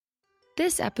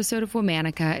This episode of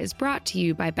Womanica is brought to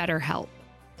you by BetterHelp.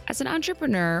 As an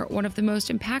entrepreneur, one of the most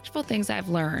impactful things I've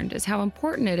learned is how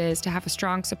important it is to have a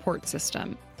strong support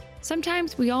system.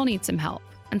 Sometimes we all need some help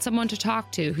and someone to talk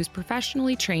to who's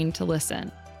professionally trained to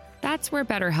listen. That's where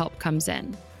BetterHelp comes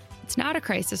in. It's not a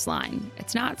crisis line.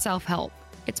 It's not self-help.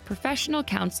 It's professional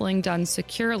counseling done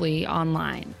securely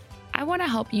online. I want to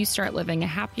help you start living a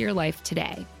happier life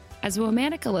today. As a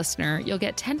Womanica listener, you'll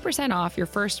get 10% off your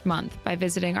first month by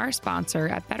visiting our sponsor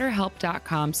at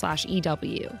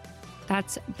betterhelp.com/EW.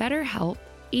 That's BetterHelp,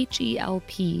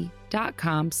 HELP.com/EW.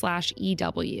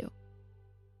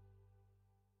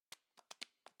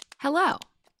 Hello.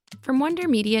 From Wonder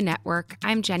Media Network,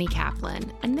 I'm Jenny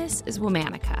Kaplan, and this is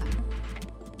Womanica.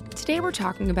 Today we're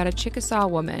talking about a Chickasaw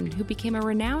woman who became a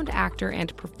renowned actor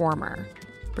and performer,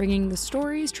 bringing the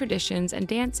stories, traditions, and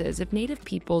dances of Native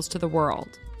peoples to the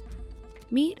world.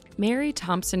 Meet Mary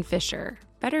Thompson Fisher,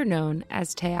 better known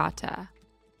as Teata.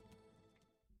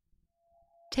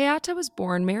 Teata was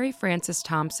born Mary Frances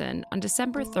Thompson on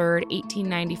December 3,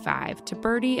 1895, to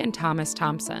Bertie and Thomas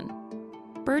Thompson.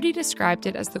 Bertie described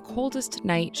it as the coldest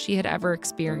night she had ever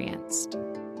experienced.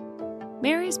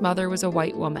 Mary's mother was a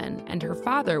white woman, and her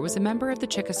father was a member of the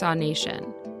Chickasaw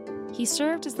Nation. He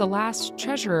served as the last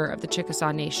treasurer of the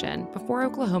Chickasaw Nation before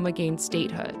Oklahoma gained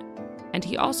statehood, and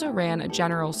he also ran a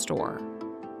general store.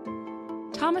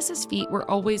 Thomas's feet were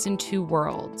always in two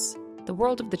worlds, the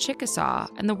world of the Chickasaw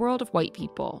and the world of white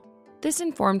people. This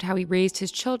informed how he raised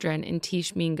his children in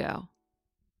Tish Mingo.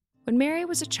 When Mary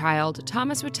was a child,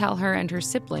 Thomas would tell her and her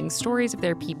siblings stories of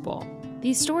their people.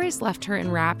 These stories left her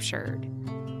enraptured.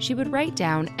 She would write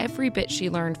down every bit she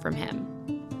learned from him.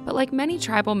 But like many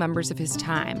tribal members of his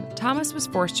time, Thomas was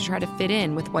forced to try to fit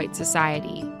in with white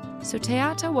society. So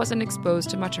Teata wasn't exposed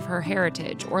to much of her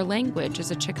heritage or language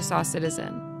as a Chickasaw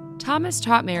citizen. Thomas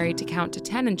taught Mary to count to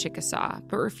 10 in Chickasaw,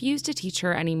 but refused to teach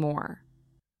her any more.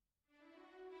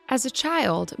 As a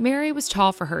child, Mary was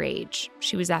tall for her age.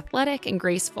 She was athletic and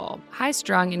graceful,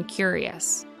 high-strung and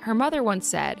curious. Her mother once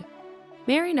said,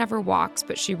 "Mary never walks,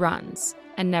 but she runs,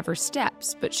 and never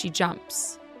steps, but she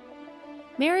jumps."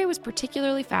 Mary was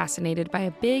particularly fascinated by a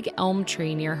big elm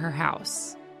tree near her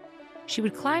house. She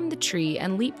would climb the tree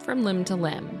and leap from limb to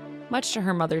limb, much to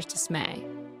her mother's dismay.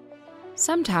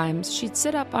 Sometimes she'd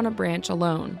sit up on a branch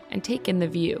alone and take in the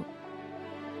view.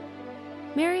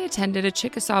 Mary attended a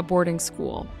Chickasaw boarding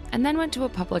school and then went to a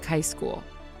public high school.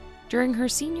 During her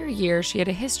senior year, she had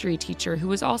a history teacher who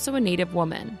was also a Native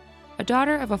woman, a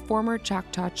daughter of a former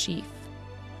Choctaw chief.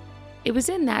 It was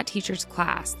in that teacher's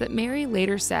class that Mary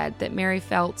later said that Mary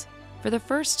felt, for the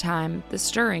first time, the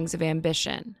stirrings of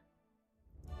ambition.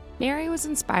 Mary was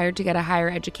inspired to get a higher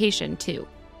education, too.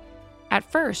 At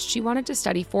first, she wanted to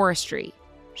study forestry.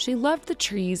 She loved the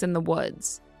trees and the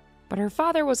woods, but her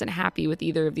father wasn't happy with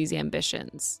either of these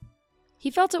ambitions. He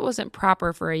felt it wasn't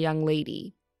proper for a young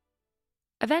lady.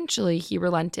 Eventually, he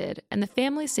relented, and the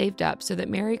family saved up so that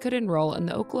Mary could enroll in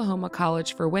the Oklahoma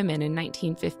College for Women in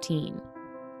 1915.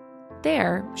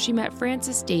 There, she met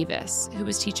Frances Davis, who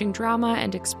was teaching drama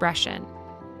and expression.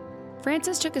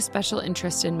 Frances took a special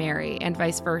interest in Mary, and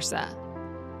vice versa.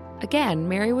 Again,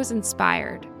 Mary was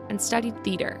inspired and studied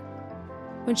theater.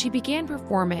 When she began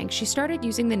performing, she started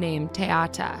using the name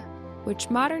Teata, which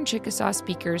modern Chickasaw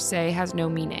speakers say has no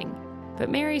meaning, but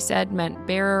Mary said meant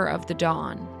bearer of the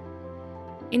dawn.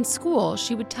 In school,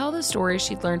 she would tell the stories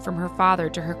she'd learned from her father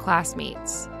to her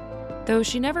classmates, though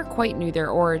she never quite knew their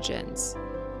origins.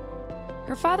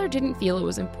 Her father didn't feel it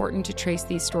was important to trace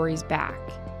these stories back.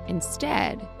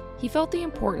 Instead, he felt the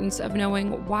importance of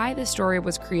knowing why the story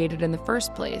was created in the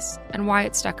first place and why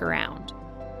it stuck around.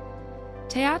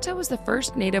 Teata was the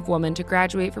first Native woman to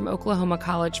graduate from Oklahoma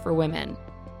College for Women.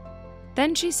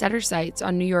 Then she set her sights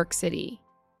on New York City.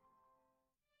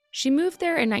 She moved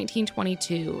there in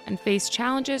 1922 and faced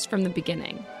challenges from the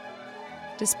beginning.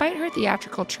 Despite her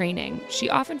theatrical training, she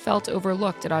often felt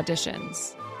overlooked at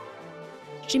auditions.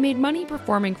 She made money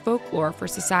performing folklore for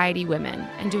society women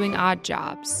and doing odd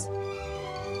jobs.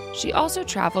 She also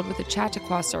traveled with the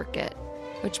Chautauqua Circuit,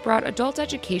 which brought adult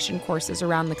education courses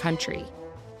around the country.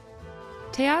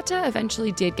 Teata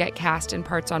eventually did get cast in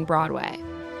parts on Broadway.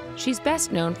 She's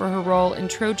best known for her role in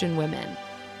Trojan Women.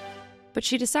 But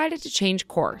she decided to change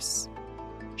course.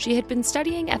 She had been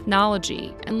studying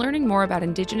ethnology and learning more about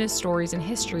Indigenous stories and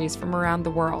histories from around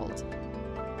the world.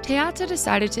 Teata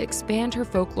decided to expand her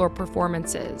folklore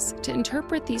performances, to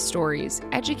interpret these stories,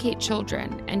 educate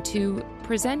children, and to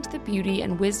present the beauty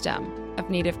and wisdom of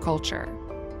Native culture.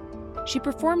 She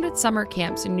performed at summer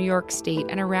camps in New York State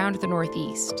and around the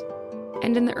Northeast.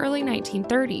 And in the early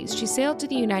 1930s, she sailed to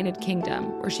the United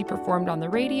Kingdom, where she performed on the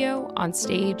radio, on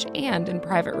stage, and in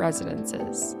private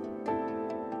residences.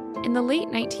 In the late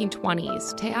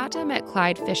 1920s, Teata met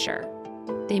Clyde Fisher.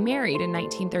 They married in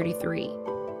 1933.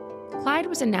 Clyde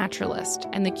was a naturalist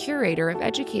and the curator of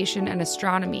education and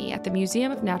astronomy at the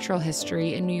Museum of Natural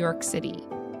History in New York City.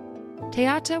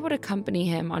 Teata would accompany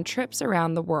him on trips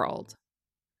around the world.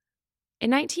 In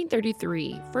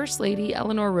 1933, First Lady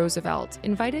Eleanor Roosevelt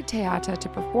invited Teata to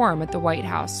perform at the White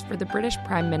House for the British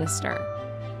Prime Minister.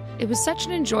 It was such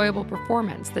an enjoyable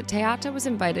performance that Teata was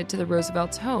invited to the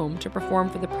Roosevelts' home to perform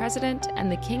for the President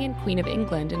and the King and Queen of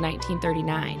England in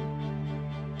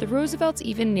 1939. The Roosevelts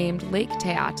even named Lake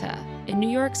Teata in New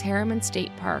York's Harriman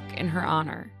State Park in her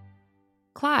honor.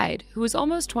 Clyde, who was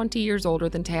almost 20 years older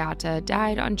than Teata,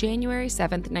 died on January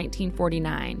 7,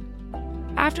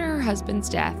 1949. After her husband's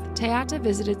death, Teata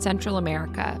visited Central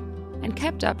America and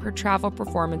kept up her travel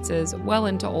performances well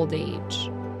into old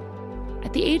age.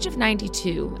 At the age of 92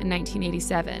 in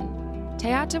 1987,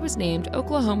 Teata was named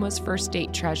Oklahoma's first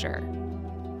state treasure.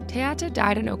 Teata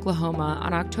died in Oklahoma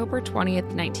on October 20,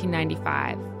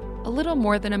 1995, a little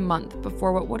more than a month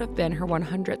before what would have been her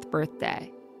 100th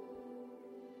birthday.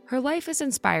 Her life has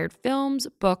inspired films,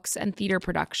 books, and theater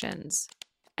productions,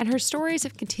 and her stories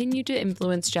have continued to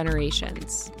influence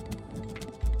generations.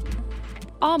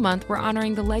 All month, we're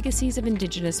honoring the legacies of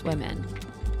Indigenous women.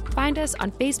 Find us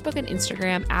on Facebook and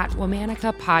Instagram at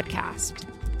Womanica Podcast.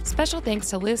 Special thanks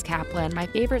to Liz Kaplan, my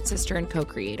favorite sister and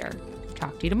co-creator.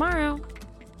 Talk to you tomorrow.